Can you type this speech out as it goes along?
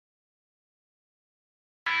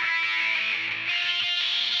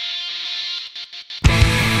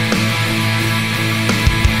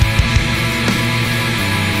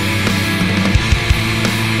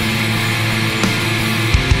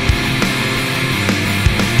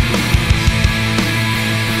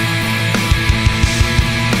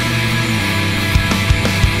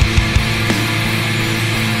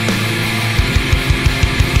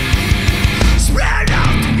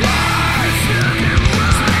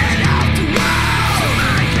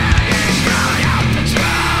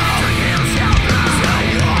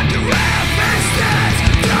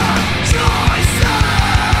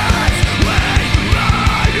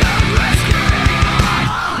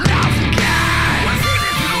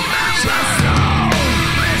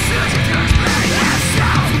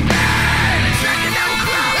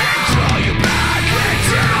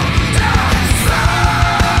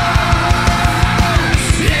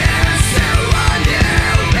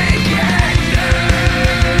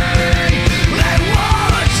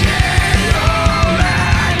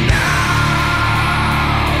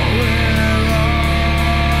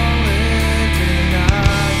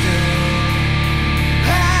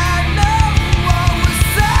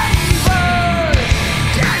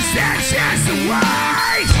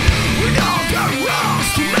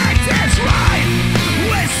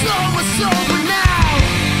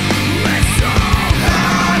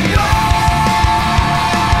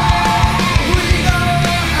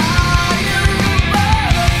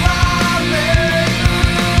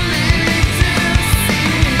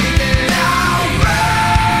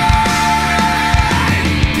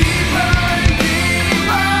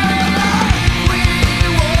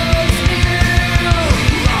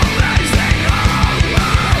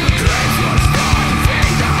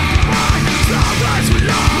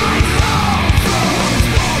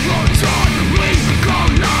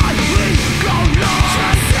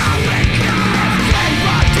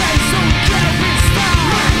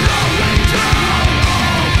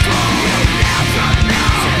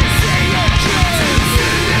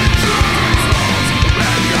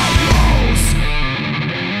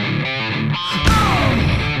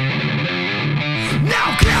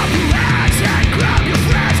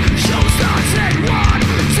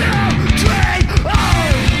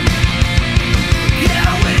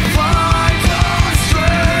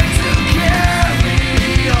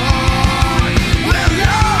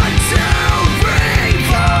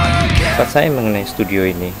Pendapat saya mengenai studio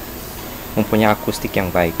ini mempunyai akustik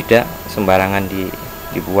yang baik, tidak sembarangan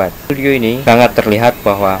dibuat. Studio ini sangat terlihat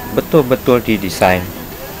bahwa betul-betul didesain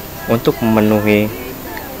untuk memenuhi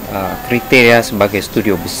kriteria sebagai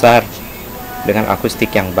studio besar dengan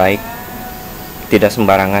akustik yang baik, tidak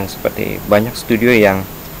sembarangan seperti banyak studio yang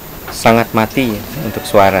sangat mati untuk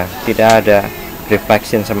suara, tidak ada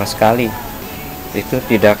reflection sama sekali. Itu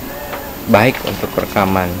tidak baik untuk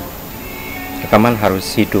rekaman. Rekaman harus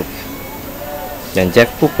hidup, dan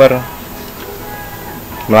Jeff Cooper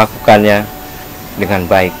melakukannya dengan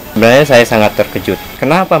baik. Sebenarnya saya sangat terkejut,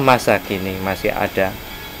 kenapa masa kini masih ada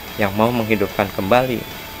yang mau menghidupkan kembali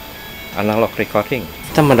analog recording.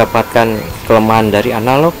 Kita mendapatkan kelemahan dari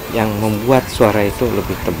analog yang membuat suara itu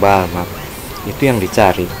lebih tebal, itu yang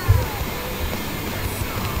dicari.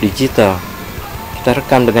 Digital, kita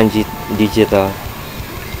rekam dengan digital,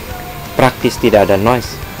 praktis, tidak ada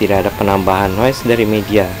noise, tidak ada penambahan noise dari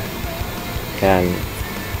media. Dan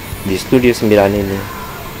di Studio 9 ini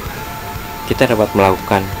kita dapat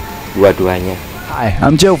melakukan dua-duanya. Hi,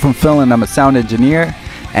 I'm Joe from Finland. I'm a sound engineer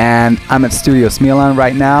and I'm at Studio 9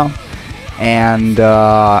 right now. And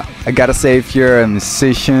I gotta say, if you're a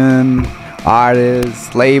musician,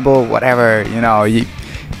 artist, label, whatever, you know,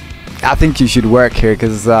 I think you should work here,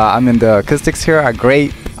 because I mean, the acoustics here are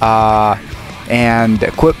great, and the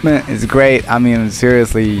equipment is great. I mean,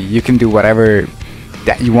 seriously, you can do whatever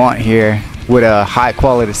that you want here with a high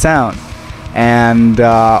quality sound. And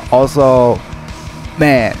also,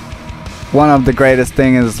 man, one of the greatest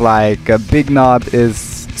thing is like Big Knob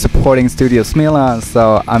is supporting Studio 9,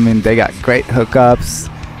 so I mean, they got great hookups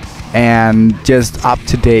and just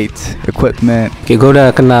up-to-date equipment. Oke, gue udah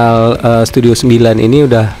kenal Studio 9 ini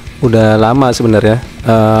udah lama sebenarnya.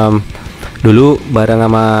 Dulu bareng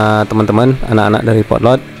sama teman-teman anak-anak dari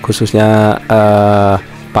Potlot, khususnya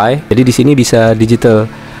Pai. Jadi di sini bisa digital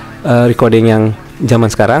recording yang zaman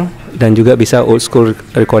sekarang, dan juga bisa old school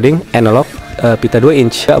recording analog pita 2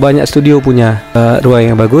 inch. Gak banyak studio punya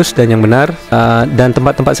ruang yang bagus dan yang benar, dan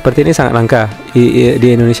tempat-tempat seperti ini sangat langka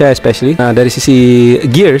di Indonesia especially. Nah, dari sisi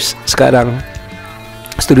gears sekarang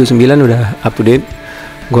Studio 9 udah up to date.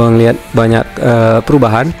 Gue ngeliat banyak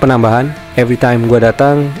perubahan, penambahan. Every time gue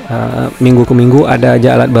datang, minggu ke minggu ada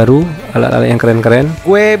aja alat baru, alat-alat yang keren-keren.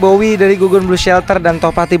 Gue Bowie dari Gugun Blue Shelter dan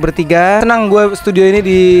Topati bertiga. Senang gue studio ini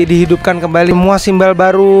dihidupkan kembali. Semua simbal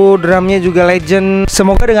baru, drumnya juga legend.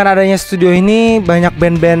 Semoga dengan adanya studio ini banyak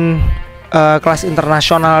band-band kelas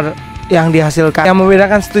internasional yang dihasilkan. Yang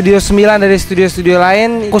membedakan Studio 9 dari studio-studio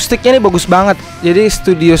lain, akustiknya ini bagus banget. Jadi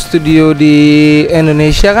studio-studio di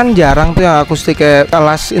Indonesia kan jarang tuh yang akustik kayak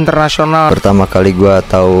kelas internasional. Pertama kali gua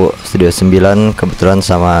tahu Studio 9 kebetulan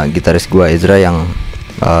sama gitaris gua Ezra yang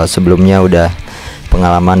sebelumnya udah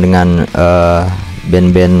pengalaman dengan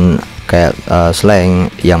band-band kayak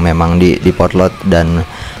SLANK yang memang di Potlot, dan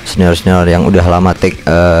senior-senior yang udah lama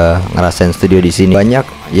ngerasain studio di sini.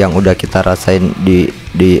 Banyak yang udah kita rasain di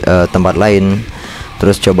tempat lain,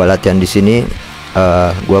 terus coba latihan di sini.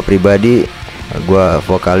 Gua pribadi, gua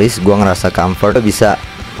vokalis, gua ngerasa comfort, bisa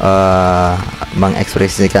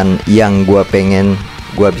mengekspresikan yang gua pengen.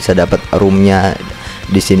 Gua bisa dapat roomnya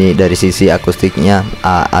di sini. Dari sisi akustiknya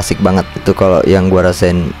asik banget. Itu kalau yang gua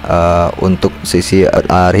rasain untuk sisi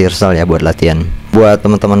rehearsal ya, buat latihan. Buat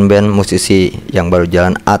teman-teman band, musisi yang baru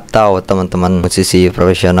jalan atau teman-teman musisi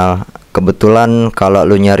profesional, kebetulan kalau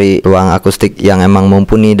lu nyari ruang akustik yang emang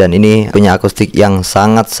mumpuni, dan ini punya akustik yang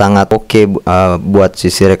sangat-sangat oke buat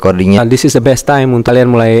sisi recordingnya. This is the best time untuk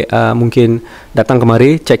kalian mulai mungkin datang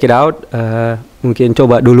kemari, check it out. Mungkin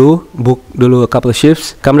coba dulu, book dulu a couple of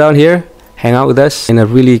shifts, come down here, hang out with us in a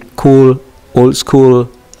really cool old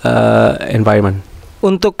school environment.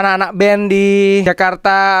 Untuk anak-anak band di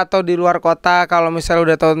Jakarta atau di luar kota, kalau misalnya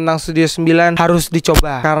udah tahu tentang Studio 9, harus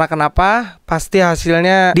dicoba. Karena kenapa? Pasti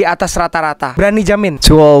hasilnya di atas rata-rata. Berani jamin.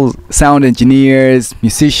 To all sound engineers,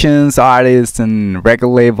 musicians, artists, and record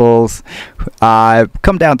labels,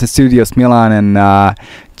 come down to Studio 9 and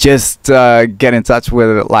just get in touch with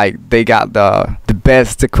it. Like, they got the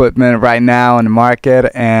best equipment right now in the market,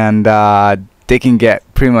 and they can get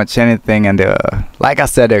pretty much anything. And like I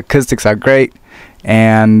said, the acoustics are great.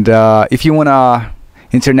 And if you want a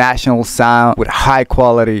international sound with high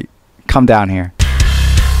quality, come down here.